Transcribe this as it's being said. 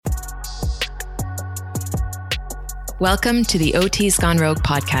Welcome to the OTs Gone Rogue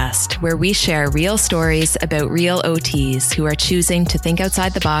podcast, where we share real stories about real OTs who are choosing to think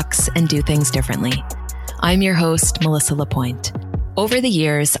outside the box and do things differently. I'm your host, Melissa Lapointe. Over the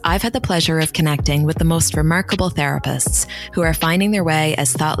years, I've had the pleasure of connecting with the most remarkable therapists who are finding their way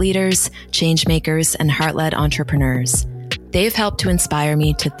as thought leaders, change makers, and heart-led entrepreneurs. They've helped to inspire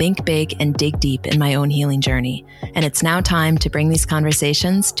me to think big and dig deep in my own healing journey, and it's now time to bring these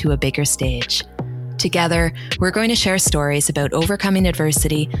conversations to a bigger stage. Together, we're going to share stories about overcoming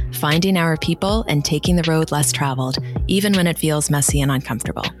adversity, finding our people, and taking the road less traveled, even when it feels messy and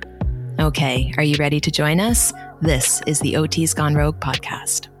uncomfortable. Okay, are you ready to join us? This is the OTs Gone Rogue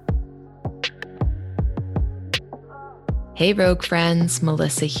podcast. Hey, Rogue friends,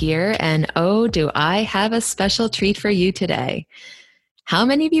 Melissa here, and oh, do I have a special treat for you today. How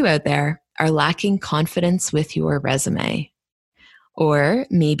many of you out there are lacking confidence with your resume? Or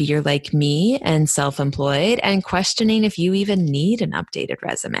maybe you're like me and self-employed and questioning if you even need an updated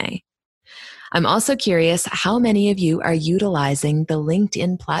resume. I'm also curious how many of you are utilizing the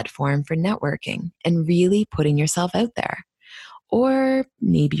LinkedIn platform for networking and really putting yourself out there. Or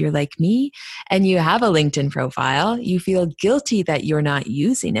maybe you're like me and you have a LinkedIn profile, you feel guilty that you're not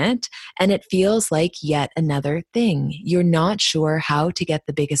using it, and it feels like yet another thing. You're not sure how to get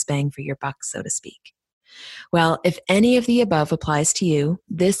the biggest bang for your buck, so to speak. Well, if any of the above applies to you,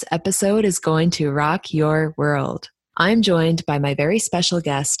 this episode is going to rock your world. I'm joined by my very special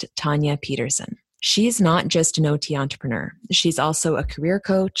guest, Tanya Peterson. She's not just an OT entrepreneur. She's also a career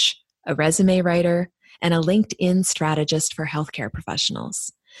coach, a resume writer, and a LinkedIn strategist for healthcare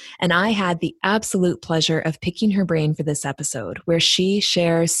professionals. And I had the absolute pleasure of picking her brain for this episode, where she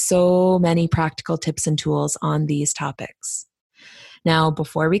shares so many practical tips and tools on these topics. Now,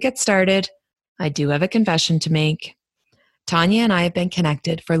 before we get started, I do have a confession to make. Tanya and I have been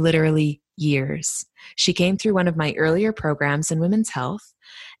connected for literally years. She came through one of my earlier programs in women's health,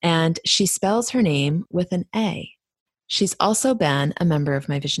 and she spells her name with an A. She's also been a member of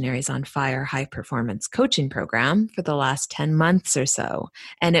my Visionaries on Fire high performance coaching program for the last 10 months or so.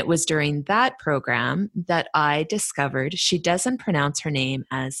 And it was during that program that I discovered she doesn't pronounce her name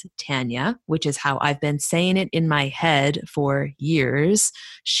as Tanya, which is how I've been saying it in my head for years.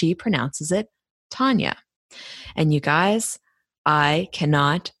 She pronounces it Tanya. And you guys, I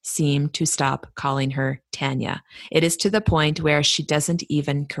cannot seem to stop calling her Tanya. It is to the point where she doesn't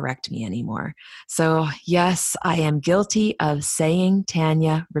even correct me anymore. So yes, I am guilty of saying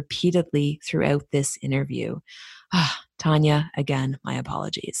Tanya repeatedly throughout this interview. Tanya, again, my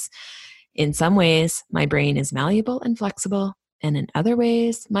apologies. In some ways, my brain is malleable and flexible, and in other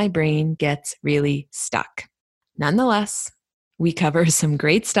ways, my brain gets really stuck. Nonetheless, we cover some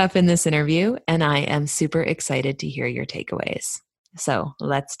great stuff in this interview, and I am super excited to hear your takeaways. So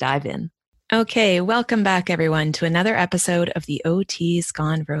let's dive in. Okay, welcome back, everyone, to another episode of the OTs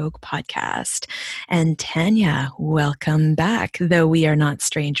Gone Rogue podcast. And Tanya, welcome back, though we are not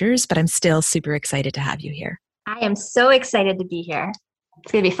strangers, but I'm still super excited to have you here. I am so excited to be here.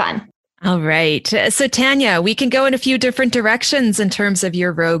 It's going to be fun. All right. So Tanya, we can go in a few different directions in terms of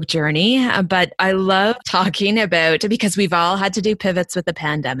your rogue journey, but I love talking about, because we've all had to do pivots with the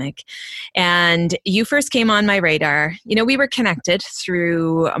pandemic. And you first came on my radar. You know, we were connected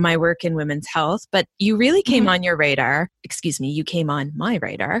through my work in women's health, but you really came on your radar, you came on my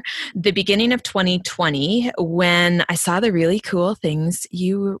radar, the beginning of 2020, when I saw the really cool things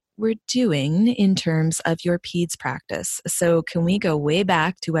you were doing in terms of your PEDS practice. So can we go way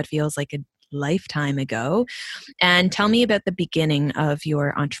back to what feels like a lifetime ago and tell me about the beginning of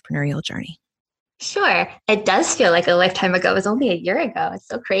your entrepreneurial journey? Sure. It does feel like a lifetime ago. It was only a year ago. It's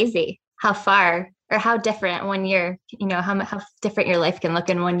so crazy how far or how different 1 year, how different your life can look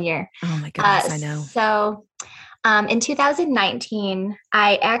in 1 year. Oh my goodness, I know. So in 2019,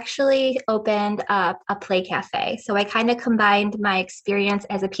 I actually opened up a play cafe. So I kind of combined my experience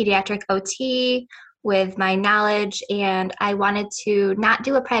as a pediatric OT with my knowledge, and I wanted to not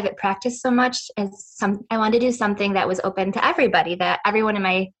do a private practice so much as I wanted to do something that was open to everybody, that everyone in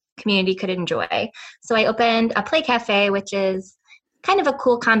my community could enjoy. So I opened a play cafe, which is kind of a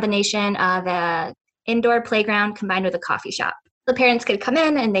cool combination of a indoor playground combined with a coffee shop. The parents could come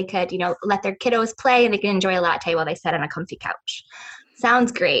in and they could, let their kiddos play and they could enjoy a latte while they sat on a comfy couch.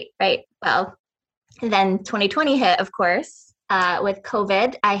 Sounds great, right? Well, then 2020 hit, of course. With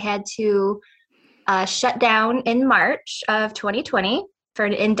COVID, I had to shut down in March of 2020 for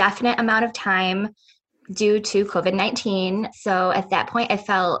an indefinite amount of time due to COVID-19. So at that point, I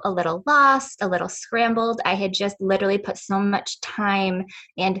felt a little lost, a little scrambled. I had just literally put so much time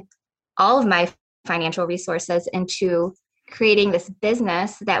and all of my financial resources into creating this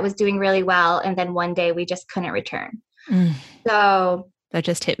business that was doing really well. And then one day we just couldn't return. Mm, So that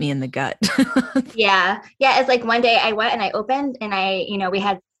just hit me in the gut. yeah. Yeah. It's like one day I went and I opened and we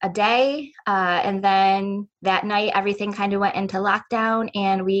had a day. And then that night, everything kind of went into lockdown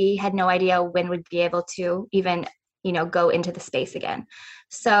and we had no idea when we'd be able to even, go into the space again.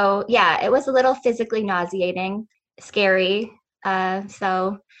 So yeah, it was a little physically nauseating, scary.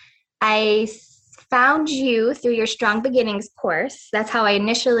 So I found you through your Strong Beginnings course. That's how I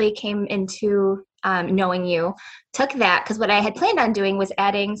initially came into knowing you. Took that because what I had planned on doing was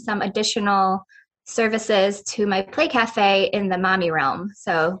adding some additional services to my play cafe in the mommy realm.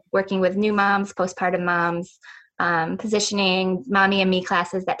 So working with new moms, postpartum moms, positioning, mommy and me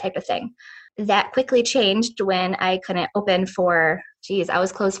classes, that type of thing. That quickly changed when I couldn't open I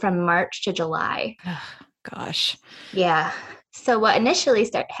was closed from March to July. Oh, gosh. Yeah. So what initially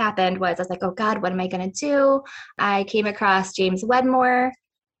happened was I was like, oh God, what am I going to do? I came across James Wedmore,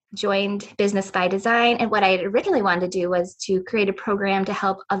 joined Business by Design. And what I originally wanted to do was to create a program to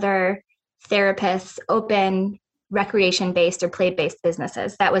help other therapists open recreation-based or play-based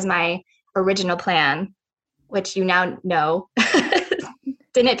businesses. That was my original plan, which you now know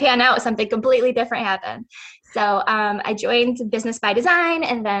didn't pan out. Something completely different happened. So I joined Business by Design,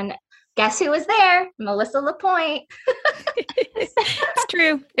 and then guess who was there? Melissa Lapointe. It's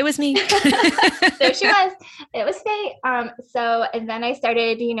true. It was me. There she was. It was fate. And then I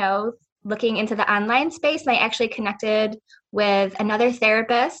started, looking into the online space, and I actually connected with another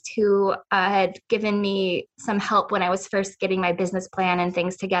therapist who had given me some help when I was first getting my business plan and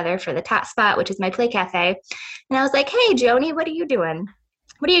things together for the Top Spot, which is my play cafe. And I was like, hey, Joni, what are you doing?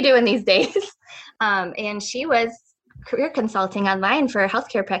 What are you doing these days? And she was career consulting online for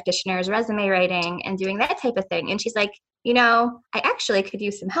healthcare practitioners, resume writing, and doing that type of thing. And she's like, I actually could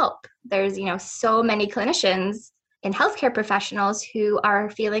use some help. There's, so many clinicians and healthcare professionals who are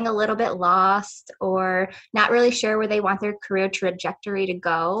feeling a little bit lost or not really sure where they want their career trajectory to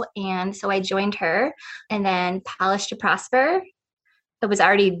go. And so I joined her, and then Polish to Prosper. It was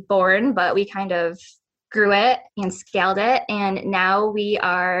already born, but we kind of grew it and scaled it. And now we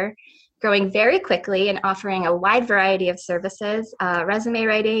are growing very quickly and offering a wide variety of services, resume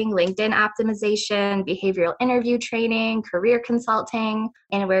writing, LinkedIn optimization, behavioral interview training, career consulting,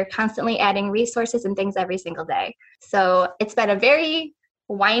 and we're constantly adding resources and things every single day. So it's been a very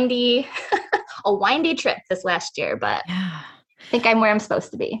windy trip this last year, but I think I'm where I'm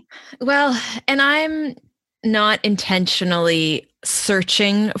supposed to be. Well, and I'm not intentionally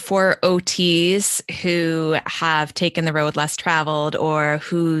searching for OTs who have taken the road less traveled or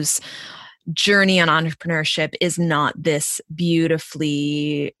whose journey on entrepreneurship is not this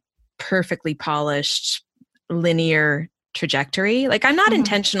beautifully, perfectly polished, linear trajectory. Like, I'm not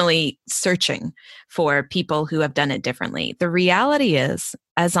intentionally searching for people who have done it differently. The reality is,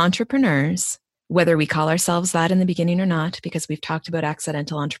 as entrepreneurs, whether we call ourselves that in the beginning or not, because we've talked about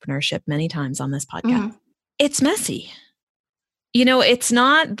accidental entrepreneurship many times on this podcast, it's messy. It's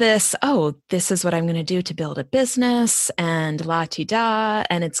not this, oh, this is what I'm going to do to build a business and la-ti-da,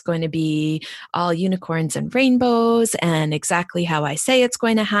 and it's going to be all unicorns and rainbows and exactly how I say it's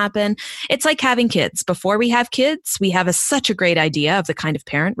going to happen. It's like having kids. Before we have kids, we have such a great idea of the kind of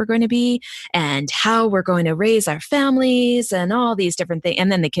parent we're going to be and how we're going to raise our families and all these different things.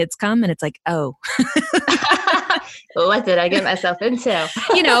 And then the kids come and it's like, oh. What did I get myself into?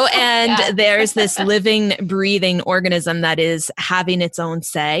 And there's this living, breathing organism that is having its own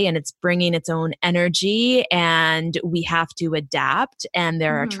say and it's bringing its own energy, and we have to adapt. And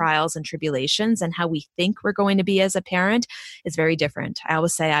there are trials and tribulations, and how we think we're going to be as a parent is very different. I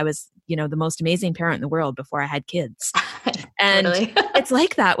always say I was, the most amazing parent in the world before I had kids. And it's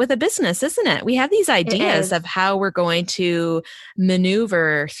like that with a business, isn't it? We have these ideas of how we're going to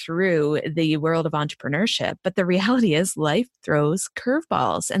maneuver through the world of entrepreneurship. But the reality is life throws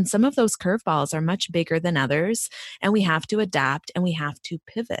curveballs, and some of those curveballs are much bigger than others. And we have to adapt and we have to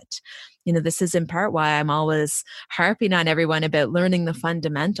pivot. This is in part why I'm always harping on everyone about learning the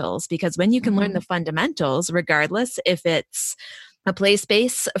fundamentals, because when you can learn the fundamentals, regardless if it's a play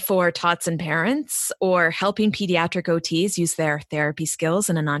space for tots and parents, or helping pediatric OTs use their therapy skills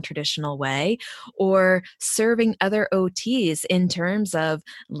in a non-traditional way, or serving other OTs in terms of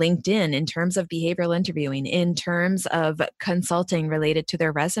LinkedIn, in terms of behavioral interviewing, in terms of consulting related to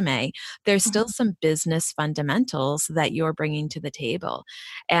their resume. There's still some business fundamentals that you're bringing to the table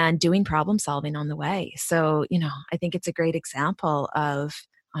and doing problem solving on the way. So, I think it's a great example of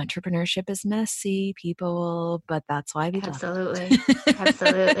entrepreneurship is messy, people, but that's why we Absolutely.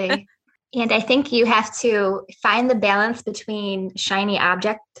 Absolutely. And I think you have to find the balance between shiny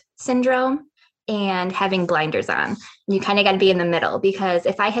object syndrome and having blinders on. You kind of got to be in the middle, because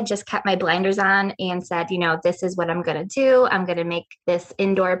if I had just kept my blinders on and said, this is what I'm going to do, I'm going to make this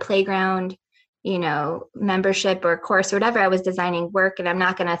indoor playground, membership or course or whatever I was designing work, and I'm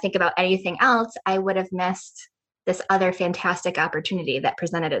not going to think about anything else, I would have missed this other fantastic opportunity that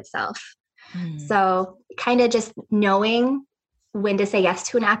presented itself. So kind of just knowing when to say yes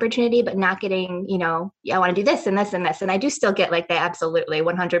to an opportunity, but not getting, I want to do this and this and this. And I do still get like that. Absolutely.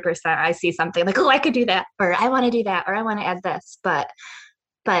 100%. I see something like, oh, I could do that, or I want to do that, or I want to add this, but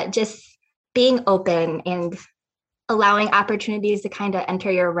just being open and allowing opportunities to kind of enter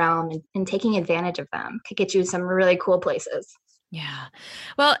your realm and taking advantage of them could get you some really cool places. Yeah.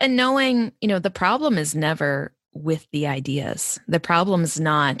 Well, and knowing, the problem is never with the ideas. The problem's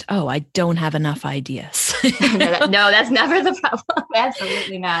not, oh, I don't have enough ideas. No, that's never the problem.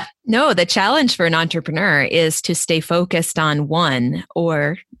 Absolutely not. No, the challenge for an entrepreneur is to stay focused on one,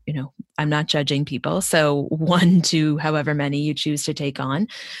 or, I'm not judging people. So 1 to however many you choose to take on,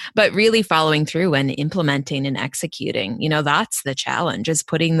 but really following through and implementing and executing. That's the challenge, is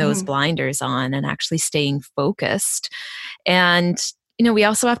putting those blinders on and actually staying focused. And we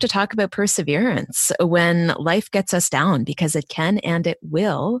also have to talk about perseverance when life gets us down, because it can and it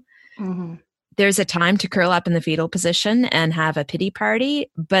will. Mm-hmm. There's a time to curl up in the fetal position and have a pity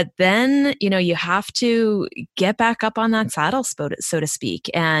party, but then, you have to get back up on that saddle, so to speak.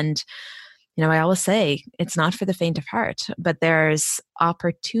 And, I always say it's not for the faint of heart, but there's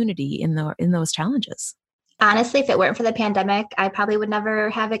opportunity in those challenges. Honestly, if it weren't for the pandemic, I probably would never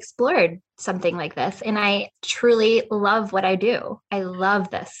have explored something like this. And I truly love what I do. I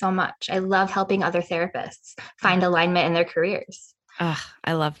love this so much. I love helping other therapists find alignment in their careers.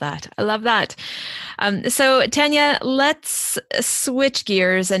 I love that. I love that. So Tanya, let's switch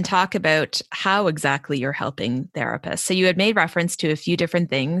gears and talk about how exactly you're helping therapists. So you had made reference to a few different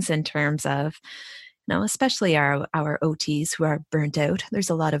things in terms of, especially our OTs who are burnt out.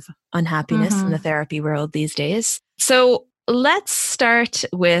 There's a lot of unhappiness in the therapy world these days. So let's start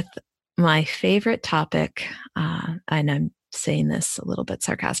with my favorite topic, and I'm saying this a little bit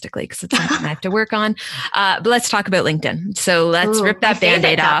sarcastically because it's something I have to work on. But let's talk about LinkedIn. So let's rip that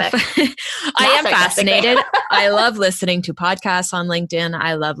Band-Aid off. I am fascinated. I love listening to podcasts on LinkedIn.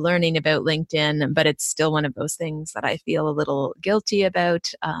 I love learning about LinkedIn, but it's still one of those things that I feel a little guilty about.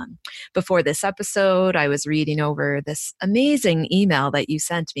 Before this episode, I was reading over this amazing email that you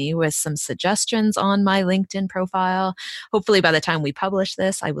sent me with some suggestions on my LinkedIn profile. Hopefully by the time we publish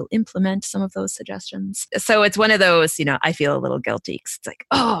this, I will implement some of those suggestions. So it's one of those, I feel a little guilty because it's like,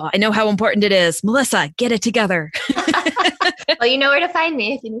 oh, I know how important it is. Melissa, get it together. Well, you know where to find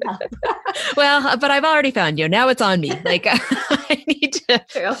me if you need help. Well, but I've already found you. Now it's on me. Like I need to.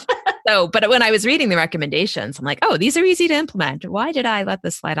 True. So, but when I was reading the recommendations, I'm like, oh, these are easy to implement. Why did I let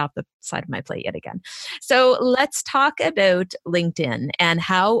this slide off the side of my plate yet again? So let's talk about LinkedIn and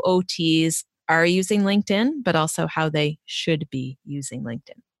how OTs are using LinkedIn, but also how they should be using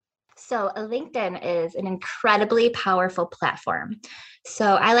LinkedIn. So LinkedIn is an incredibly powerful platform. So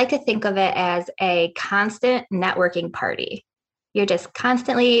I like to think of it as a constant networking party. You're just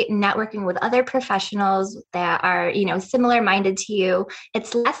constantly networking with other professionals that are, similar minded to you.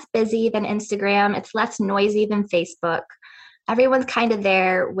 It's less busy than Instagram. It's less noisy than Facebook. Everyone's kind of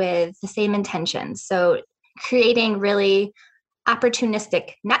there with the same intentions. So creating really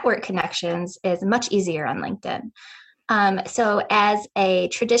opportunistic network connections is much easier on LinkedIn. So as a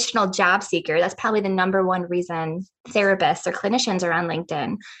traditional job seeker, that's probably the number one reason therapists or clinicians are on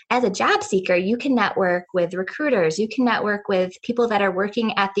LinkedIn. As a job seeker, you can network with recruiters. You can network with people that are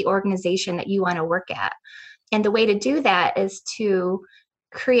working at the organization that you want to work at. And the way to do that is to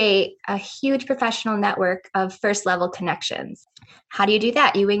create a huge professional network of first level connections. How do you do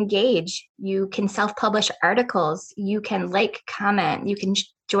that? You engage. You can self-publish articles. You can comment. You can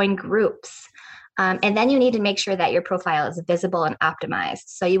join groups. And then you need to make sure that your profile is visible and optimized.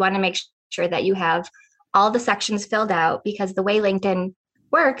 So you want to make sure that you have all the sections filled out, because the way LinkedIn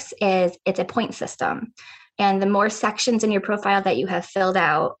works is it's a point system. And the more sections in your profile that you have filled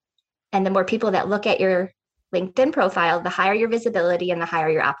out, and the more people that look at your LinkedIn profile, the higher your visibility and the higher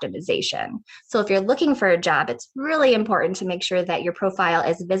your optimization. So if you're looking for a job, it's really important to make sure that your profile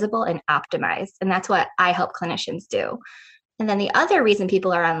is visible and optimized. And that's what I help clinicians do. And then the other reason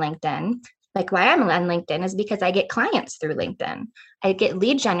people are on LinkedIn, like why I'm on LinkedIn, is because I get clients through LinkedIn. I get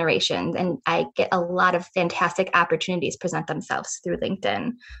lead generation, and I get a lot of fantastic opportunities present themselves through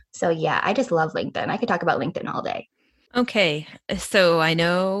LinkedIn. So yeah, I just love LinkedIn. I could talk about LinkedIn all day. Okay. So I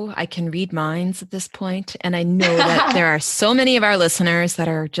know I can read minds at this point, and I know that there are so many of our listeners that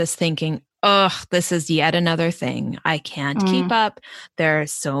are just thinking, Oh, this is yet another thing. I can't keep up. There are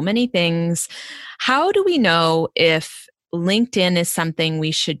so many things. How do we know if LinkedIn is something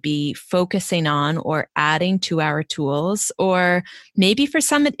we should be focusing on or adding to our tools? Or maybe for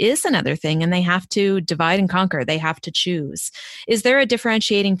some, it is another thing and they have to divide and conquer. They have to choose. Is there a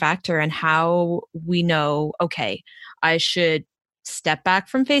differentiating factor in how we know, okay, I should step back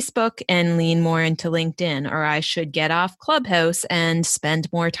from Facebook and lean more into LinkedIn, or I should get off Clubhouse and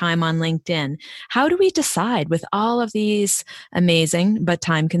spend more time on LinkedIn? How do we decide with all of these amazing but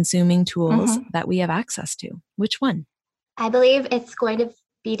time consuming tools that we have access to? Which one? I believe it's going to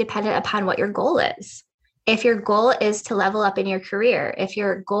be dependent upon what your goal is. If your goal is to level up in your career, if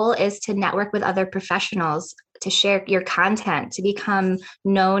your goal is to network with other professionals, to share your content, to become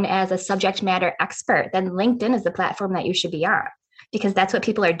known as a subject matter expert, then LinkedIn is the platform that you should be on, because that's what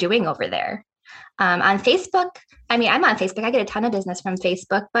people are doing over there. On Facebook, I mean, I'm on Facebook. I get a ton of business from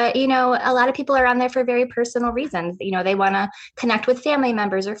Facebook, but a lot of people are on there for very personal reasons. They want to connect with family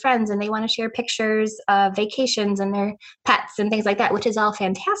members or friends, and they want to share pictures of vacations and their pets and things like that, which is all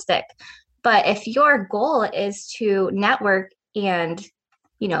fantastic. But if your goal is to network and,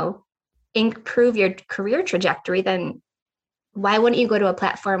 improve your career trajectory, then why wouldn't you go to a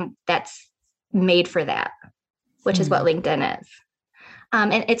platform that's made for that, which is what LinkedIn is.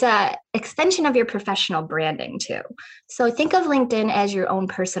 And it's a extension of your professional branding too. So think of LinkedIn as your own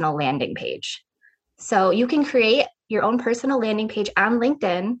personal landing page. So you can create your own personal landing page on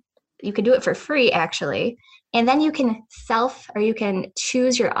LinkedIn. You can do it for free, actually. And then you can you can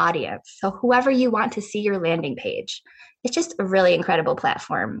choose your audience. So whoever you want to see your landing page. It's just a really incredible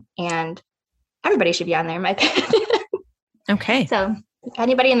platform. And everybody should be on there, in my opinion. Okay. So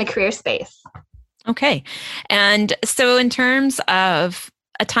anybody in the career space. Okay. And so in terms of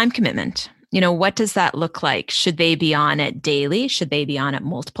a time commitment, what does that look like? Should they be on it daily? Should they be on it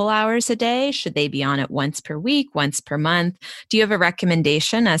multiple hours a day? Should they be on it once per week, once per month? Do you have a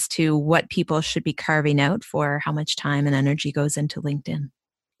recommendation as to what people should be carving out for how much time and energy goes into LinkedIn?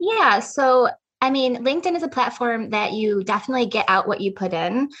 Yeah. So, LinkedIn is a platform that you definitely get out what you put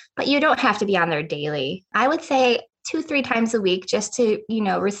in, but you don't have to be on there daily. I would say 2-3 times a week, just to,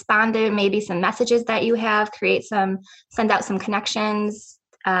 respond to maybe some messages that you have, send out some connections,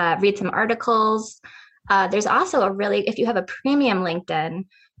 read some articles. There's also if you have a premium LinkedIn,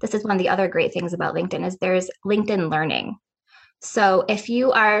 this is one of the other great things about LinkedIn is there's LinkedIn Learning. So if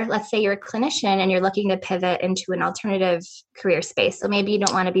you are, let's say you're a clinician and you're looking to pivot into an alternative career space, so maybe you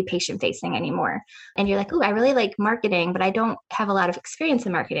don't want to be patient facing anymore. And you're like, oh, I really like marketing, but I don't have a lot of experience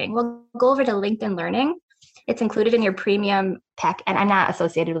in marketing. Well, go over to LinkedIn Learning. It's included in your premium pack. And I'm not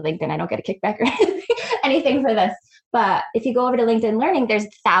associated with LinkedIn. I don't get a kickback or anything for this. But if you go over to LinkedIn Learning, there's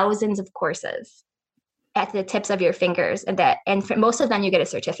thousands of courses at the tips of your fingers. And for most of them, you get a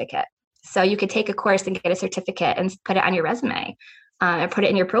certificate. So you could take a course and get a certificate and put it on your resume and put it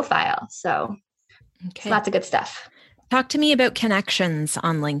in your profile. So it's lots of good stuff. Talk to me about connections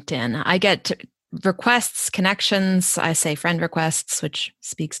on LinkedIn. I get requests, connections, I say friend requests, which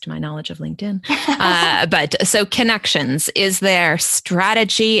speaks to my knowledge of LinkedIn. But so connections, is there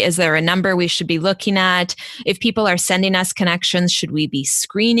strategy? Is there a number we should be looking at? If people are sending us connections, should we be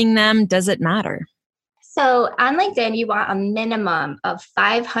screening them? Does it matter? So on LinkedIn, you want a minimum of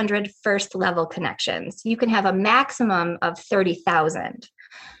 500 first level connections. You can have a maximum of 30,000.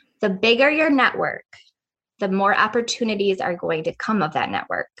 The bigger your network, the more opportunities are going to come of that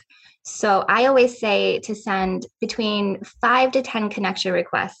network. So I always say to send between 5 to 10 connection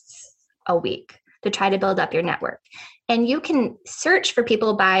requests a week to try to build up your network. And you can search for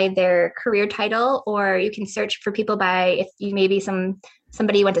people by their career title, or you can search for people by, if you maybe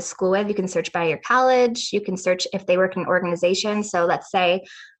somebody you went to school with, you can search by your college. You can search if they work in an organization. So let's say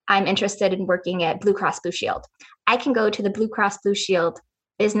I'm interested in working at Blue Cross Blue Shield. I can go to the Blue Cross Blue Shield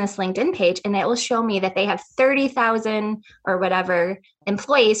business LinkedIn page, and it will show me that they have 30,000 or whatever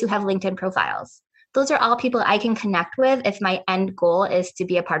employees who have LinkedIn profiles. Those are all people I can connect with if my end goal is to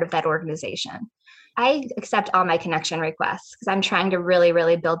be a part of that organization. I accept all my connection requests because I'm trying to really,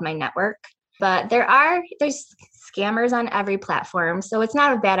 really build my network. But there's scammers on every platform. So it's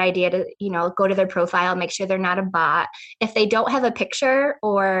not a bad idea to, go to their profile, make sure they're not a bot. If they don't have a picture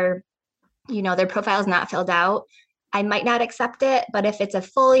or, their profile is not filled out, I might not accept it. But if it's a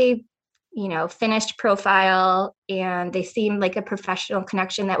fully, finished profile and they seem like a professional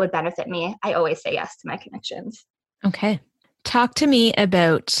connection that would benefit me, I always say yes to my connections. Okay. Talk to me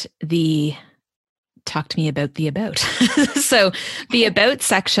about the about. So the about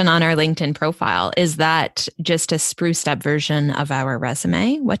section on our LinkedIn profile, is that just a spruced up version of our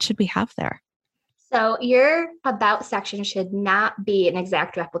resume? What should we have there? So your about section should not be an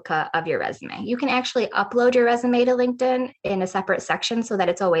exact replica of your resume. You can actually upload your resume to LinkedIn in a separate section so that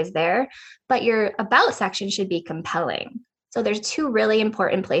it's always there, but your about section should be compelling. So there's two really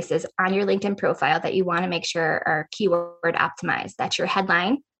important places on your LinkedIn profile that you want to make sure are keyword optimized. That's your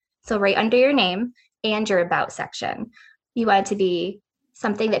headline, so right under your name, and your about section. You want it to be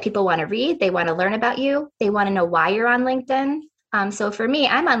something that people want to read, they want to learn about you, they want to know why you're on LinkedIn. So for me,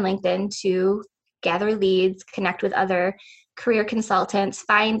 I'm on LinkedIn to gather leads, connect with other career consultants,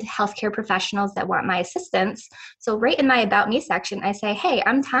 find healthcare professionals that want my assistance. So right in my About Me section, I say, hey,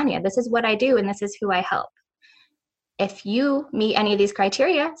 I'm Tanya. This is what I do, and this is who I help. If you meet any of these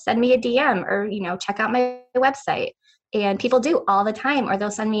criteria, send me a DM or, check out my website. And people do all the time, or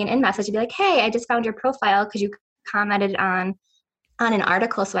they'll send me an in-message and be like, hey, I just found your profile because you commented on an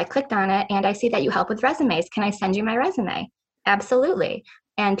article. So I clicked on it and I see that you help with resumes. Can I send you my resume? Absolutely.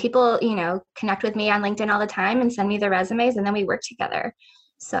 And people, connect with me on LinkedIn all the time and send me their resumes, and then we work together.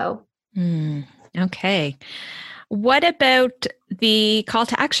 So. Okay. What about the call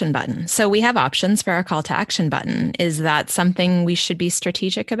to action button? So we have options for our call to action button. Is that something we should be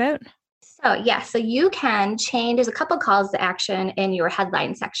strategic about? So you can change, there's a couple calls to action in your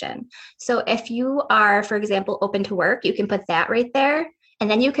headline section. So if you are, for example, open to work, you can put that right there. And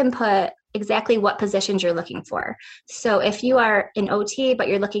then you can put exactly what positions you're looking for. So if you are an OT, but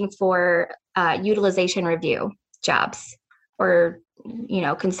you're looking for utilization review jobs or,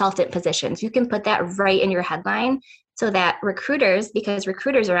 consultant positions, you can put that right in your headline so that recruiters, because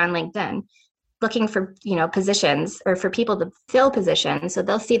recruiters are on LinkedIn, looking for, positions or for people to fill positions. So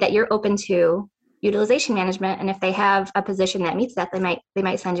they'll see that you're open to utilization management. And if they have a position that meets that, they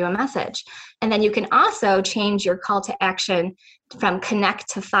might send you a message. And then you can also change your call to action from connect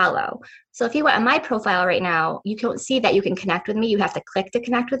to follow. So if you went on my profile right now, you can't see that you can connect with me. You have to click to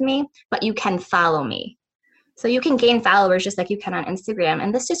connect with me, but you can follow me. So you can gain followers just like you can on Instagram.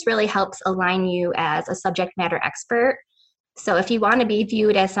 And this just really helps align you as a subject matter expert. So if you want to be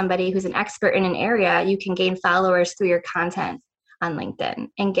viewed as somebody who's an expert in an area, you can gain followers through your content on LinkedIn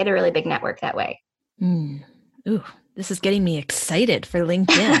and get a really big network that way. Ooh, this is getting me excited for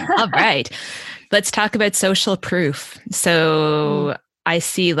LinkedIn. All right. Let's talk about social proof. So I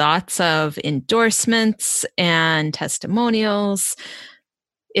see lots of endorsements and testimonials.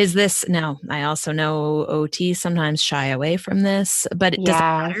 Is this, now I also know OT sometimes shy away from this, but does it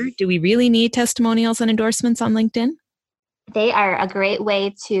matter? Do we really need testimonials and endorsements on LinkedIn? They are a great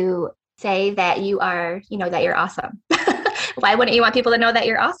way to say that you are, that you're awesome. Why wouldn't you want people to know that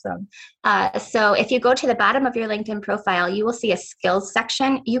you're awesome? So if you go to the bottom of your LinkedIn profile, you will see a skills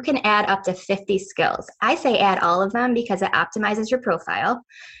section. You can add up to 50 skills. I say add all of them because it optimizes your profile.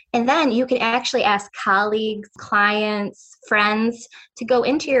 And then you can actually ask colleagues, clients, friends to go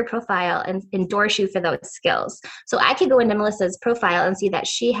into your profile and endorse you for those skills. So I could go into Melissa's profile and see that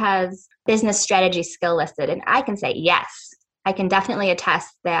she has business strategy skill listed. And I can say, yes, I can definitely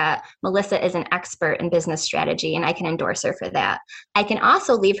attest that Melissa is an expert in business strategy, and I can endorse her for that. I can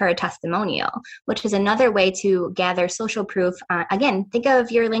also leave her a testimonial, which is another way to gather social proof. Again, think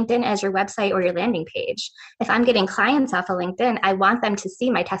of your LinkedIn as your website or your landing page. If I'm getting clients off of LinkedIn, I want them to see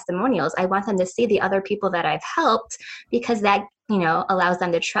my testimonials. I want them to see the other people that I've helped, because that allows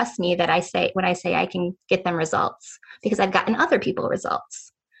them to trust me that when I say I can get them results, because I've gotten other people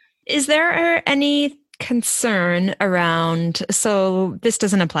results. Is there any concern around, so this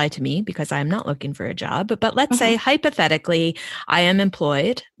doesn't apply to me because I'm not looking for a job, but let's say hypothetically I am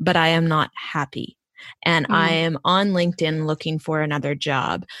employed, but I am not happy and I am on LinkedIn looking for another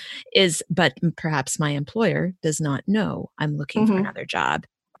job, but perhaps my employer does not know I'm looking for another job.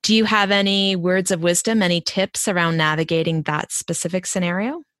 Do you have any words of wisdom, any tips around navigating that specific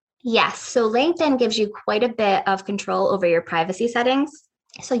scenario? Yes. So LinkedIn gives you quite a bit of control over your privacy settings.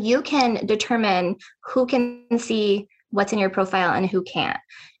 So you can determine who can see what's in your profile and who can't.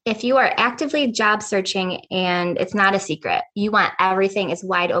 If you are actively job searching and it's not a secret, you want everything as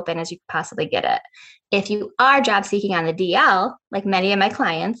wide open as you possibly get it. If you are job seeking on the DL, like many of my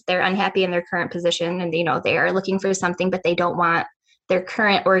clients, they're unhappy in their current position and they are looking for something, but they don't want their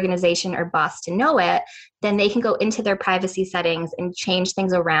current organization or boss to know it, then they can go into their privacy settings and change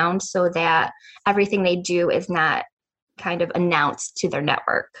things around so that everything they do is not kind of announced to their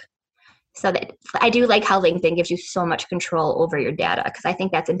network. So that I do like how LinkedIn gives you so much control over your data, because I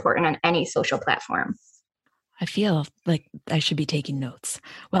think that's important on any social platform. I feel like I should be taking notes.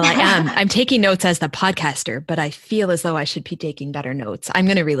 Well, I am. I'm taking notes as the podcaster, but I feel as though I should be taking better notes. I'm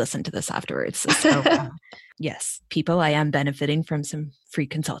going to re-listen to this afterwards. So yes, people, I am benefiting from some free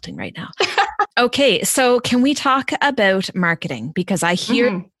consulting right now. Okay, so can we talk about marketing? Because I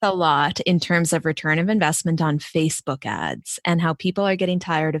hear Mm-hmm. a lot in terms of return of investment on Facebook ads and how people are getting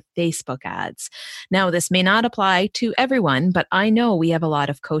tired of Facebook ads. Now, this may not apply to everyone, but I know we have a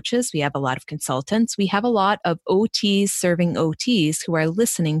lot of coaches, we have a lot of consultants, we have a lot of OTs serving OTs who are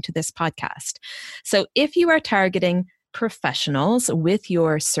listening to this podcast. So if you are targeting professionals with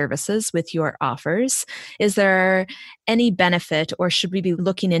your services, with your offers, is there any benefit, or should we be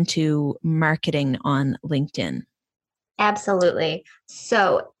looking into marketing on LinkedIn? Absolutely.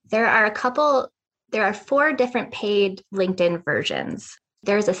 So there are four different paid LinkedIn versions.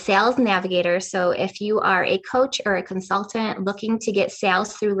 There's a sales navigator. So if you are a coach or a consultant looking to get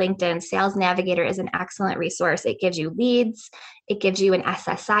sales through LinkedIn, Sales Navigator is an excellent resource. It gives you leads, it gives you an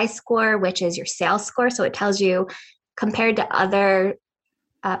SSI score, which is your sales score. So it tells you, compared to other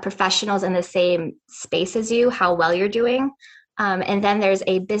professionals in the same space as you, how well you're doing. And then there's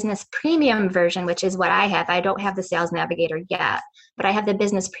a business premium version, which is what I have. I don't have the Sales Navigator yet, but I have the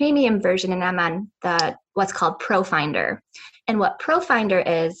business premium version, and I'm on the what's called ProFinder. And what ProFinder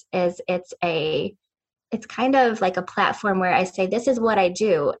is it's kind of like a platform where I say, this is what I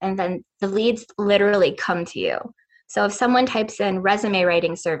do, and then the leads literally come to you. So if someone types in resume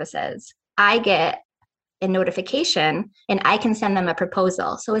writing services, I get a notification and I can send them a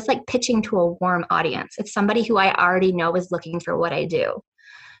proposal. So it's like pitching to a warm audience. It's somebody who I already know is looking for what I do.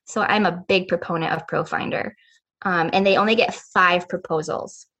 So I'm a big proponent of ProFinder. And they only get 5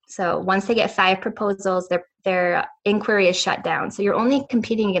 proposals. So once they get 5 proposals, their inquiry is shut down. So you're only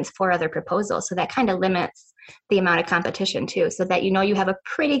competing against 4 other proposals. So that kind of limits the amount of competition too, so that you have a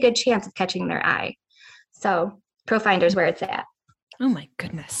pretty good chance of catching their eye. So ProFinder is where it's at. Oh my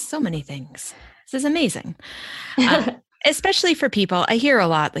goodness, so many things. This is amazing. Especially for people, I hear a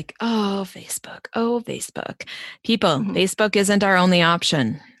lot like, oh, Facebook. People, Facebook isn't our only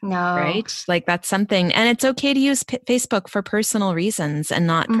option. No. Right? Like that's something, and it's okay to use Facebook for personal reasons and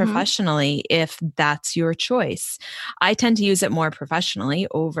not professionally if that's your choice. I tend to use it more professionally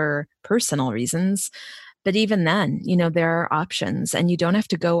over personal reasons. But even then, there are options and you don't have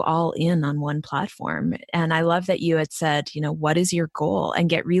to go all in on one platform. And I love that you had said, what is your goal, and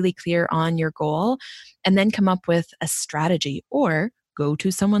get really clear on your goal and then come up with a strategy, or go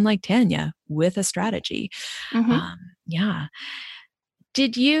to someone like Tanya with a strategy. Yeah.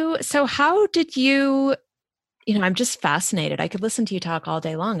 How did you, I'm just fascinated. I could listen to you talk all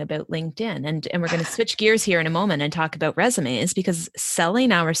day long about LinkedIn, and we're going to switch gears here in a moment and talk about resumes, because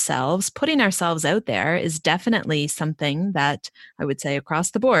selling ourselves, putting ourselves out there is definitely something that I would say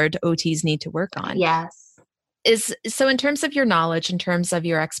across the board, OTs need to work on. Yes. So in terms of your knowledge, in terms of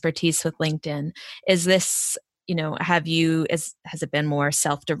your expertise with LinkedIn, is this, has it been more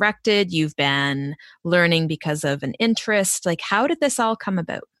self-directed? You've been learning because of an interest? Like, how did this all come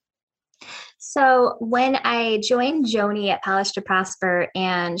about? So when I joined Joni at Polish to Prosper,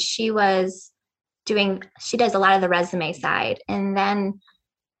 and she does a lot of the resume side. And then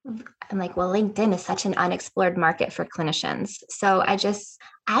I'm like, well, LinkedIn is such an unexplored market for clinicians. So I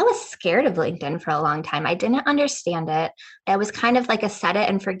was scared of LinkedIn for a long time. I didn't understand it. I was kind of like a set it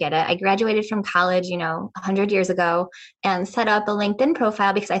and forget it. I graduated from college, 100 years ago, and set up a LinkedIn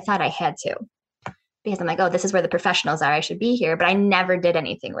profile because I thought I had to. Because I'm like, oh, this is where the professionals are. I should be here. But I never did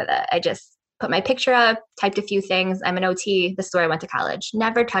anything with it. I just put my picture up, typed a few things. I'm an OT. This is where I went to college.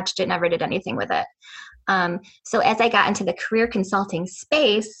 Never touched it, never did anything with it. So as I got into the career consulting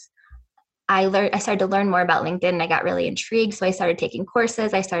space, I started to learn more about LinkedIn, and I got really intrigued. So I started taking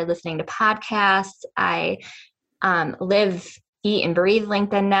courses. I started listening to podcasts. I live, eat, and breathe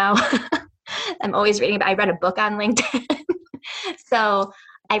LinkedIn now. I'm always reading, but I read a book on LinkedIn. So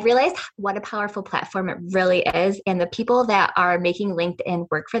I realized what a powerful platform it really is. And the people that are making LinkedIn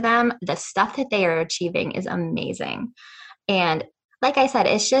work for them, the stuff that they are achieving is amazing. And like I said,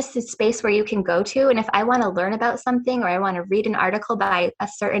 it's just a space where you can go to. And if I want to learn about something, or I want to read an article by a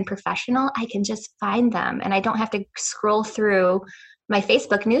certain professional, I can just find them. And I don't have to scroll through my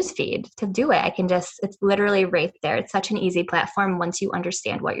Facebook newsfeed to do it. It's literally right there. It's such an easy platform once you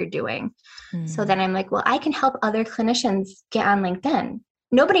understand what you're doing. So then I'm like, well, I can help other clinicians get on LinkedIn.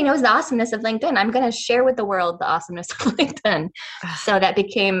 Nobody knows the awesomeness of LinkedIn. I'm going to share with the world the awesomeness of LinkedIn. So that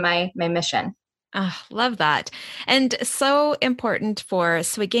became my mission. Love that. And so important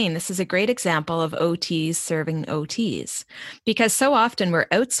so again, this is a great example of OTs serving OTs, because so often we're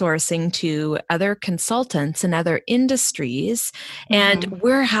outsourcing to other consultants in other industries, and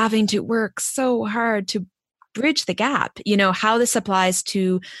we're having to work so hard to bridge the gap, how this applies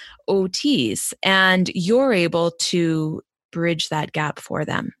to OTs, and you're able to bridge that gap for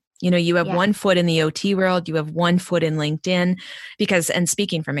them. You have Yeah. one foot in the OT world, you have one foot in LinkedIn, and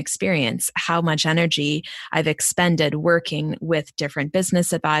speaking from experience, how much energy I've expended working with different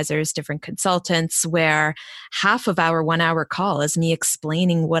business advisors, different consultants, where half of our 1 hour call is me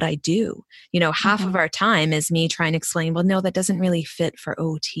explaining what I do. Half of our time is me trying to explain, well, no, that doesn't really fit for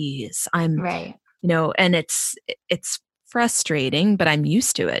OTs. Right. And it's frustrating, but I'm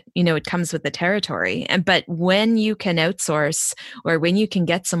used to it. It comes with the territory. But when you can outsource, or when you can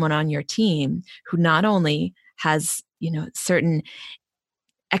get someone on your team who not only has, certain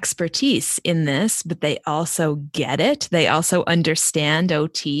expertise in this, but they also get it, they also understand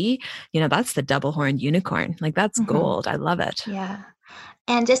OT, that's the double horned unicorn. Like, that's gold. I love it. Yeah.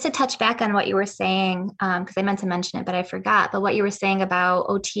 And just to touch back on what you were saying, because I meant to mention it, but I forgot, but what you were saying about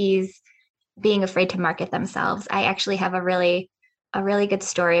OTs being afraid to market themselves. I actually have a really good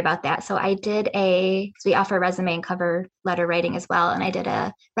story about that. So we offer resume and cover letter writing as well. And I did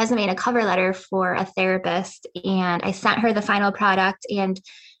a resume and a cover letter for a therapist, and I sent her the final product, and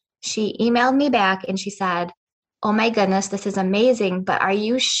she emailed me back and she said, "Oh my goodness, this is amazing, but are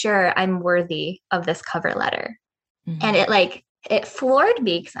you sure I'm worthy of this cover letter?" And it floored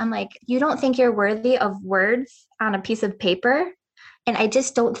me, because I'm like, you don't think you're worthy of words on a piece of paper? And I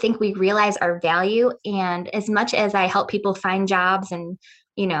just don't think we realize our value. And as much as I help people find jobs and,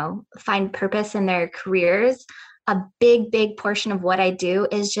 find purpose in their careers, a big, big portion of what I do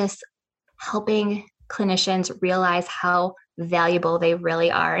is just helping clinicians realize how valuable they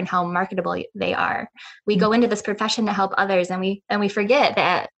really are and how marketable they are. We go into this profession to help others, and we forget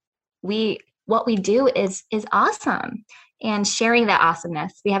that what we do is awesome. And sharing that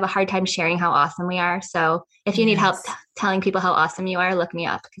awesomeness. We have a hard time sharing how awesome we are. So if you need help telling people how awesome you are, look me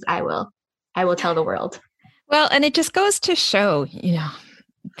up, because I will tell the world. Well, and it just goes to show,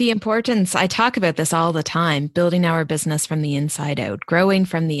 the importance. I talk about this all the time, building our business from the inside out, growing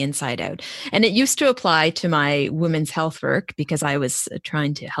from the inside out. And it used to apply to my women's health work, because I was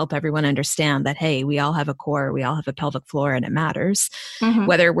trying to help everyone understand that, hey, we all have a core, we all have a pelvic floor, and it matters.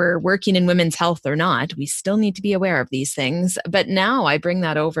 Whether we're working in women's health or not, we still need to be aware of these things. But now I bring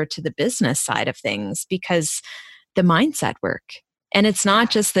that over to the business side of things, because the mindset work. And it's not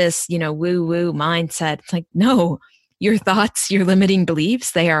just this, woo-woo mindset. It's like, no, your thoughts, your limiting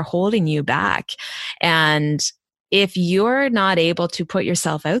beliefs, they are holding you back. And if you're not able to put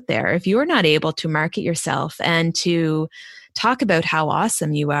yourself out there, if you're not able to market yourself and to talk about how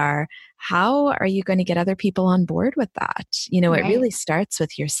awesome you are, how are you going to get other people on board with that? It really starts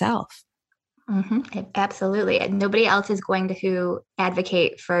with yourself. Absolutely. And nobody else is going to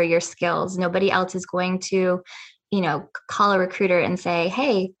advocate for your skills. Nobody else is going to, call a recruiter and say,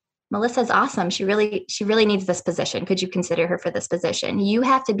 "Hey, Melissa's awesome. She really needs this position. Could you consider her for this position?" You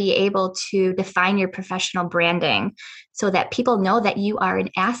have to be able to define your professional branding so that people know that you are an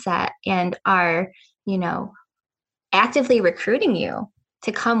asset and are, actively recruiting you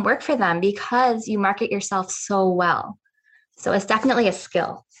to come work for them, because you market yourself so well. So it's definitely a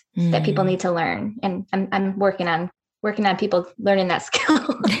skill that people need to learn. And I'm working on people learning that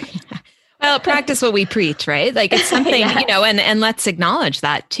skill. Well, practice what we preach, right? Like, it's something, and let's acknowledge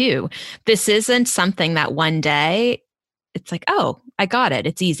that too. This isn't something that one day it's like, oh, I got it.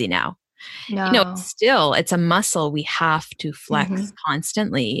 It's easy now. No. It's a muscle we have to flex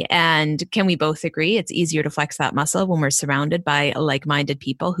constantly. And can we both agree it's easier to flex that muscle when we're surrounded by like-minded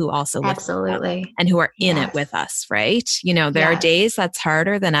people who also absolutely and who are in it with us, right? There are days that's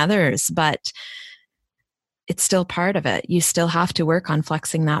harder than others, but it's still part of it. You still have to work on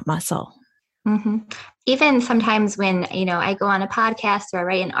flexing that muscle. Even sometimes when, I go on a podcast or I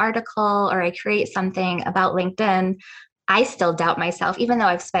write an article or I create something about LinkedIn, I still doubt myself, even though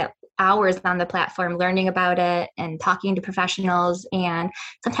I've spent hours on the platform learning about it and talking to professionals. And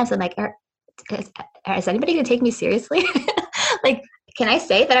sometimes I'm like, is anybody going to take me seriously? Like, can I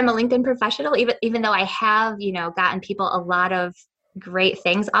say that I'm a LinkedIn professional, even though I have, gotten people a lot of great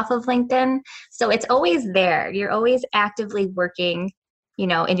things off of LinkedIn? So it's always there. You're always actively working,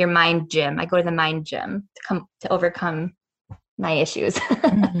 in your mind gym. I go to the mind gym to overcome my issues.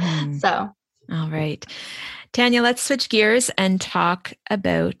 So. All right. Tanya, let's switch gears and talk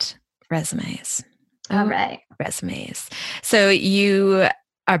about resumes. All right. Resumes. So you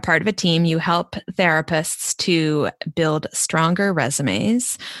are part of a team. You help therapists to build stronger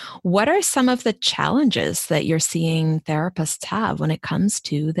resumes. What are some of the challenges that you're seeing therapists have when it comes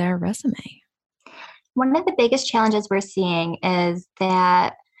to their resume? One of the biggest challenges we're seeing is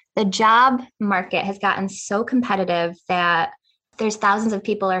that the job market has gotten so competitive that there's thousands of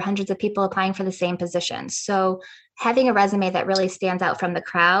people or hundreds of people applying for the same position. So having a resume that really stands out from the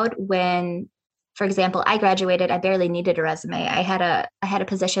crowd when For example, I graduated, I barely needed a resume. I had a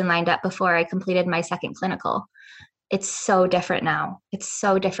position lined up before I completed my second clinical. It's so different now. It's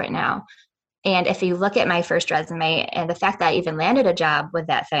so different now. And if you look at my first resume and the fact that I even landed a job with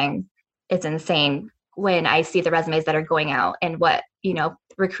that thing, it's insane when I see the resumes that are going out and what,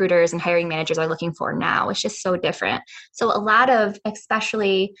 recruiters and hiring managers are looking for now. It's just so different. So a lot of,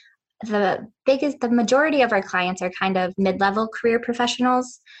 especially the majority of our clients are kind of mid-level career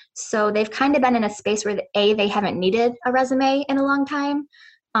professionals. So they've kind of been in a space where they haven't needed a resume in a long time.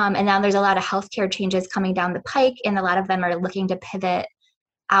 And now there's a lot of healthcare changes coming down the pike, and a lot of them are looking to pivot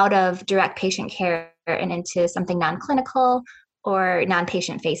out of direct patient care and into something non-clinical or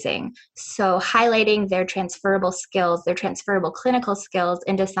non-patient facing. So highlighting their transferable skills, their transferable clinical skills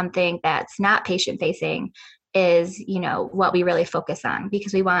into something that's not patient facing is, what we really focus on,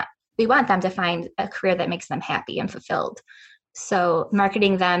 because we want them to find a career that makes them happy and fulfilled. So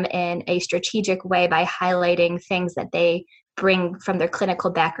marketing them in a strategic way by highlighting things that they bring from their clinical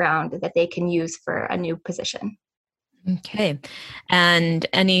background that they can use for a new position. Okay. And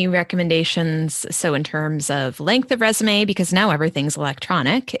any recommendations? So in terms of length of resume, because now everything's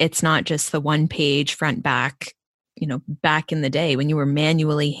electronic, it's not just the one page front back, back in the day when you were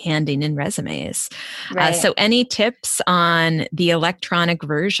manually handing in resumes. Right. So any tips on the electronic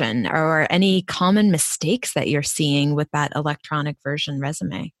version or any common mistakes that you're seeing with that electronic version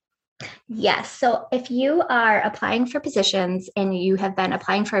resume? Yes. So if you are applying for positions and you have been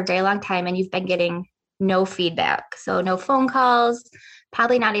applying for a very long time and you've been getting no feedback, so no phone calls,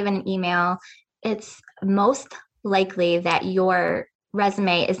 probably not even an email, it's most likely that your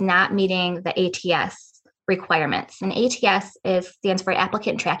resume is not meeting the ATS requirements. And ATS stands for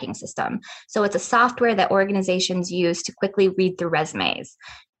Applicant Tracking System. So it's a software that organizations use to quickly read through resumes.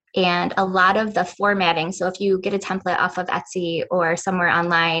 And a lot of the formatting, so if you get a template off of Etsy or somewhere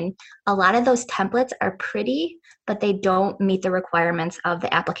online, a lot of those templates are pretty, but they don't meet the requirements of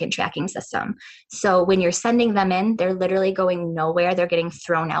the applicant tracking system. So when you're sending them in, they're literally going nowhere. They're getting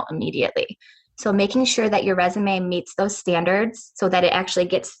thrown out immediately. So making sure that your resume meets those standards so that it actually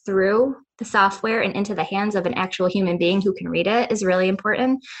gets through the software and into the hands of an actual human being who can read it is really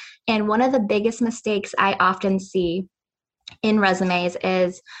important. And one of the biggest mistakes I often see in resumes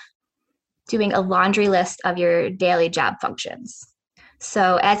is doing a laundry list of your daily job functions.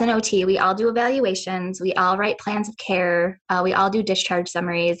 So as an OT, we all do evaluations, we all write plans of care, we all do discharge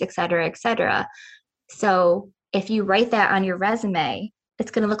summaries, et cetera, et cetera. So if you write that on your resume,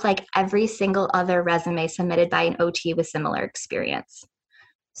 it's going to look like every single other resume submitted by an OT with similar experience.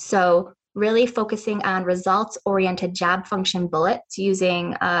 So really focusing on results-oriented job function bullets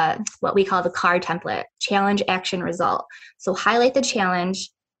using what we call the CAR template, challenge, action, result. So highlight the challenge,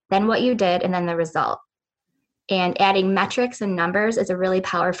 then what you did, and then the result. And adding metrics and numbers is a really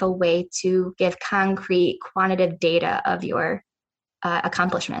powerful way to give concrete quantitative data of your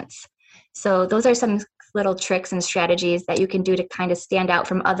accomplishments. So those are some little tricks and strategies that you can do to kind of stand out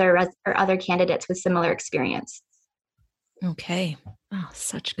from other candidates with similar experience. Okay. Oh,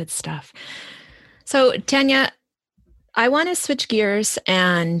 such good stuff. So Tanya, I want to switch gears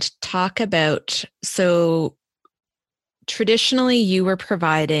and talk about, so traditionally you were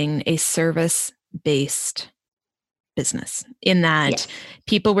providing a service-based business in that yes.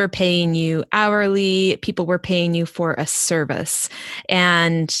 People were paying you hourly, people were paying you for a service.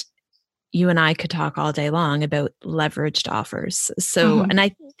 And you and I could talk all day long about leveraged offers. So, and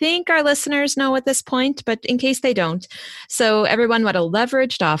I think our listeners know at this point, but in case they don't, so everyone, what a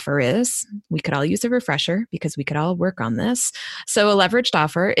leveraged offer is, we could all use a refresher because we could all work on this. So a leveraged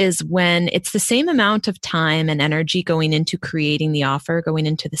offer is when it's the same amount of time and energy going into creating the offer, going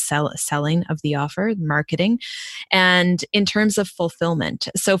into the selling of the offer, marketing, and in terms of fulfillment.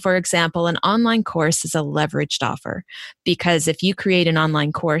 So for example, an online course is a leveraged offer because if you create an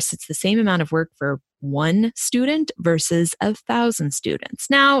online course, it's the same amount of work for one student versus 1,000 students.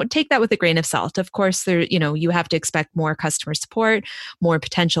 Now, take that with a grain of salt. Of course, you have to expect more customer support, more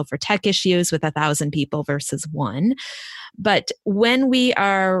potential for tech issues with 1,000 people versus one. But when we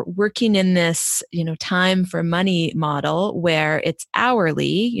are working in this, time for money model where it's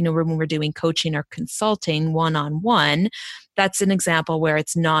hourly, when we're doing coaching or consulting one-on-one, that's an example where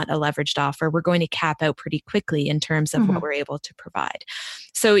it's not a leveraged offer. We're going to cap out pretty quickly in terms of what we're able to provide.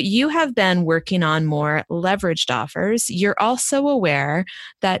 So you have been working on more leveraged offers. You're also aware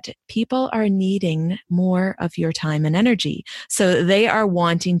that people are needing more of your time and energy. So they are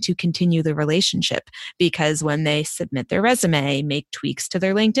wanting to continue the relationship because when they submit their resume, make tweaks to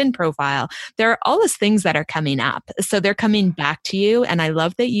their LinkedIn profile, there are all these things that are coming up. So they're coming back to you. And I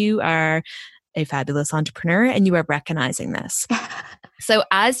love that you are a fabulous entrepreneur and you are recognizing this. So,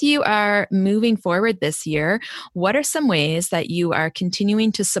 as you are moving forward this year, what are some ways that you are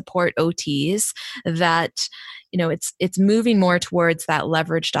continuing to support OTs that, it's moving more towards that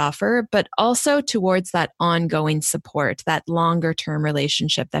leveraged offer, but also towards that ongoing support, that longer term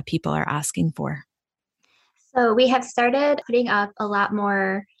relationship that people are asking for? So we have started putting up a lot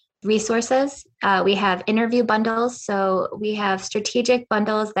more resources. We have interview bundles. So we have strategic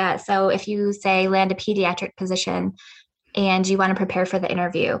bundles so if you say land a pediatric position and you want to prepare for the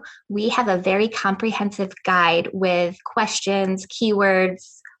interview, we have a very comprehensive guide with questions,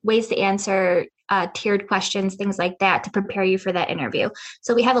 keywords, ways to answer tiered questions, things like that to prepare you for that interview.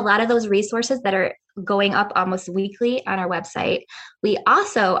 So we have a lot of those resources that are going up almost weekly on our website. We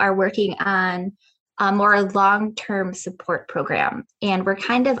also are working on a more long-term support program. And we're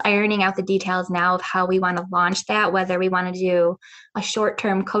kind of ironing out the details now of how we want to launch that, whether we want to do a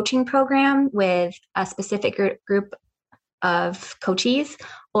short-term coaching program with a specific group of coachees,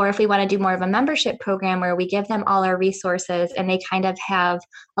 or if we want to do more of a membership program where we give them all our resources and they kind of have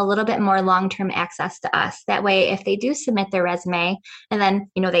a little bit more long-term access to us. That way, if they do submit their resume and then,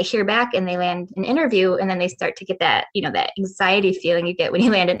 they hear back and they land an interview and then they start to get that, that anxiety feeling you get when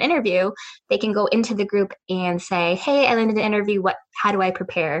you land an interview, they can go into the group and say, hey, I landed an interview. How do I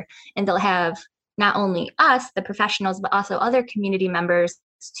prepare? And they'll have not only us, the professionals, but also other community members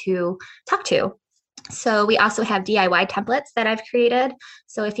to talk to. So we also have DIY templates that I've created.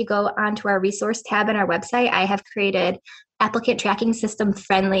 So if you go onto our resource tab on our website, I have created applicant tracking system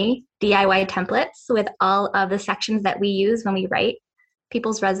friendly DIY templates with all of the sections that we use when we write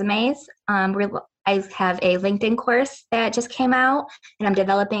people's resumes. I have a LinkedIn course that just came out, and I'm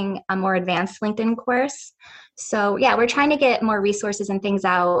developing a more advanced LinkedIn course. So yeah, we're trying to get more resources and things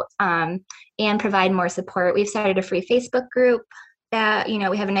out and provide more support. We've started a free Facebook group that,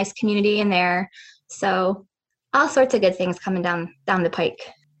 we have a nice community in there. So all sorts of good things coming down the pike.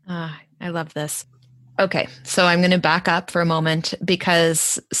 I love this. Okay, so I'm going to back up for a moment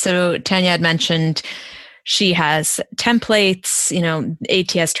because Tanya had mentioned she has templates,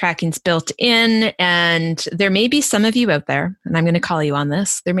 ATS tracking's built in, and there may be some of you out there, and I'm going to call you on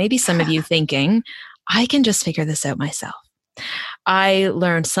this. There may be some of you thinking, I can just figure this out myself. I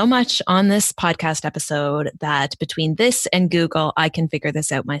learned so much on this podcast episode that between this and Google, I can figure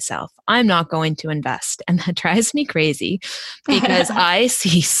this out myself. I'm not going to invest. And that drives me crazy because I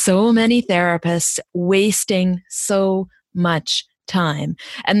see so many therapists wasting so much time.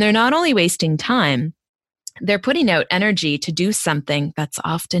 And they're not only wasting time, they're putting out energy to do something that's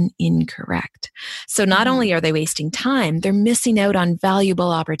often incorrect. So not only are they wasting time, they're missing out on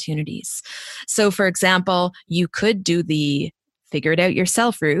valuable opportunities. So for example, you could do the figure it out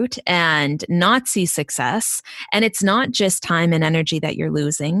yourself route and not see success. And it's not just time and energy that you're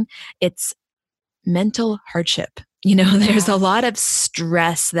losing. It's mental hardship. There's a lot of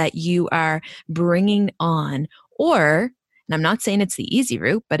stress that you are bringing on, and I'm not saying it's the easy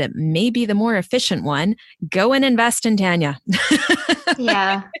route, but it may be the more efficient one. Go and invest in Tanya.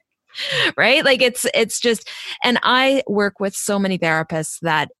 Yeah. Right? Like it's just, and I work with so many therapists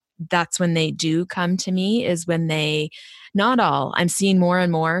that's when they do come to me, is when not all, I'm seeing more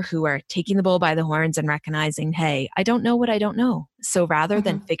and more who are taking the bull by the horns and recognizing, hey, I don't know what I don't know. So rather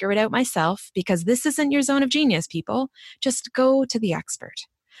than figure it out myself, because this isn't your zone of genius, people, just go to the expert.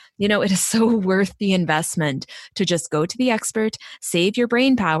 It is so worth the investment to just go to the expert, save your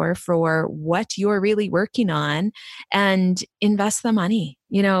brain power for what you're really working on, and invest the money.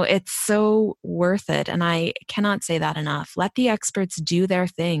 It's so worth it. And I cannot say that enough. Let the experts do their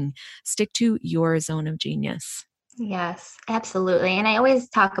thing. Stick to your zone of genius. Yes, absolutely. And I always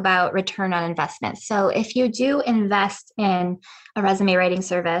talk about return on investment. So if you do invest in a resume writing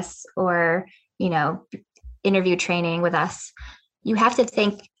service or, interview training with us, you have to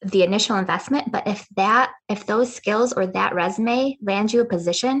think the initial investment, but if those skills or that resume lands you a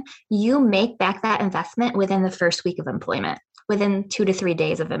position, you make back that investment within the first week of employment. Within 2 to 3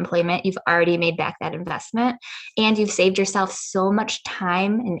 days of employment, you've already made back that investment, and you've saved yourself so much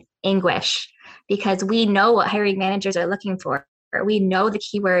time and anguish because we know what hiring managers are looking for. We know the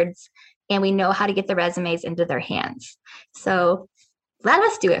keywords and we know how to get the resumes into their hands. So let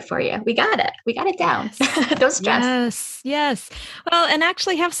us do it for you. We got it. We got it down. Yes. Don't stress. Yes. Well, and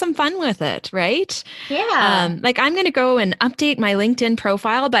actually have some fun with it, right? Yeah. Like I'm going to go and update my LinkedIn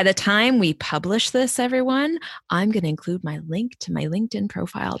profile. By the time we publish this, everyone, I'm going to include my link to my LinkedIn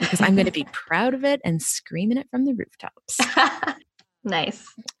profile because I'm going to be proud of it and screaming it from the rooftops. Nice.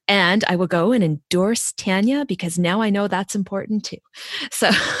 And I will go and endorse Tanya because now I know that's important too.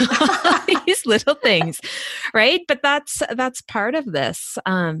 So these little things, right? But that's part of this,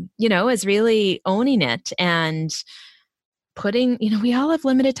 is really owning it and we all have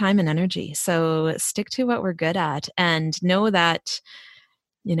limited time and energy. So stick to what we're good at and know that,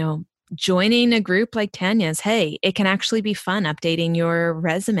 joining a group like Tanya's, hey, it can actually be fun updating your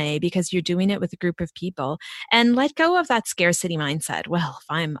resume because you're doing it with a group of people, and let go of that scarcity mindset. Well, if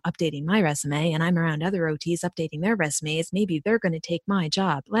I'm updating my resume and I'm around other OTs updating their resumes, maybe they're going to take my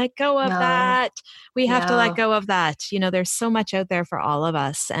job. Let go of that. We have to let go of that. There's so much out there for all of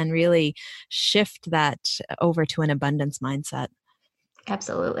us, and really shift that over to an abundance mindset.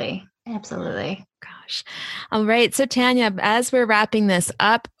 Absolutely. Gosh. All right. So Tanya, as we're wrapping this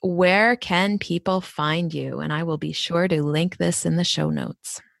up, where can people find you? And I will be sure to link this in the show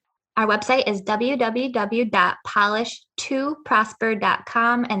notes. Our website is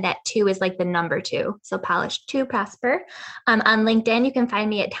www.polish2prosper.com. And that 2 is like the number 2. So Polish2Prosper. On LinkedIn, you can find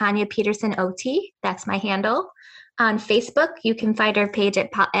me at Tanya Peterson OT. That's my handle. On Facebook, you can find our page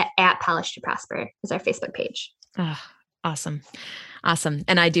at Polish2Prosper is our Facebook page. Oh, awesome.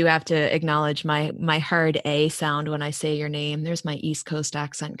 And I do have to acknowledge my hard A sound when I say your name. There's my East Coast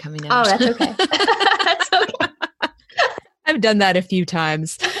accent coming out. Oh, that's okay. That's okay. I've done that a few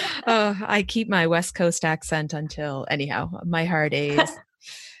times. I keep my West Coast accent until, anyhow, my hard A's.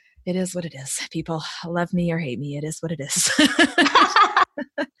 It is what it is. People love me or hate me. It is what it is.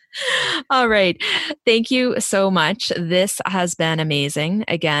 All right. Thank you so much. This has been amazing.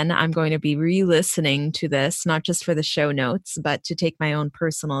 Again, I'm going to be re-listening to this, not just for the show notes, but to take my own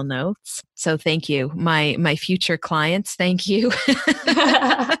personal notes. So thank you. My future clients, thank you.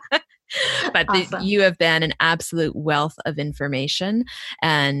 But awesome. You have been an absolute wealth of information,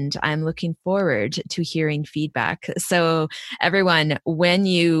 and I'm looking forward to hearing feedback. So everyone, when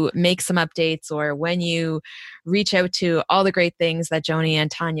you make some updates or when you reach out to all the great things that Joni and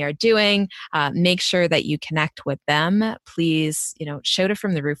Tanya are doing, make sure that you connect with them. Please, shout it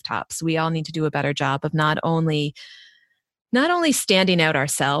from the rooftops. We all need to do a better job of not only standing out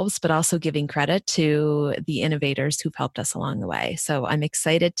ourselves, but also giving credit to the innovators who've helped us along the way. So I'm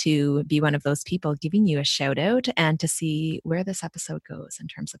excited to be one of those people giving you a shout out and to see where this episode goes in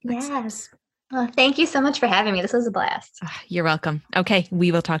terms of next steps. Well, thank you so much for having me. This was a blast. You're welcome. Okay,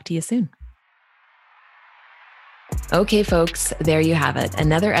 we will talk to you soon. Okay, folks, there you have it.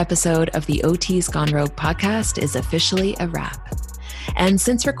 Another episode of the OTs Gone Rogue podcast is officially a wrap. And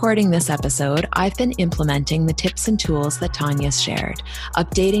since recording this episode, I've been implementing the tips and tools that Tanya's shared,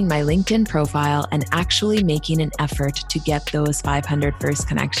 updating my LinkedIn profile and actually making an effort to get those 500 first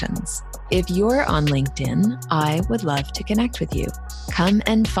connections. If you're on LinkedIn, I would love to connect with you. Come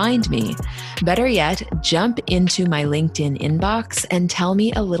and find me. Better yet, jump into my LinkedIn inbox and tell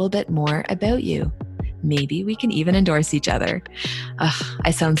me a little bit more about you. Maybe we can even endorse each other.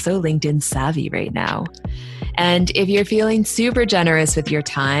 I sound so LinkedIn savvy right now. And if you're feeling super generous with your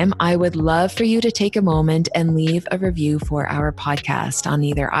time, I would love for you to take a moment and leave a review for our podcast on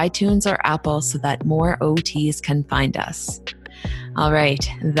either iTunes or Apple so that more OTs can find us. All right,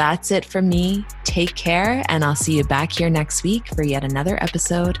 that's it from me. Take care, and I'll see you back here next week for yet another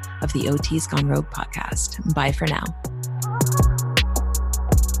episode of the OTs Gone Rogue podcast. Bye for now.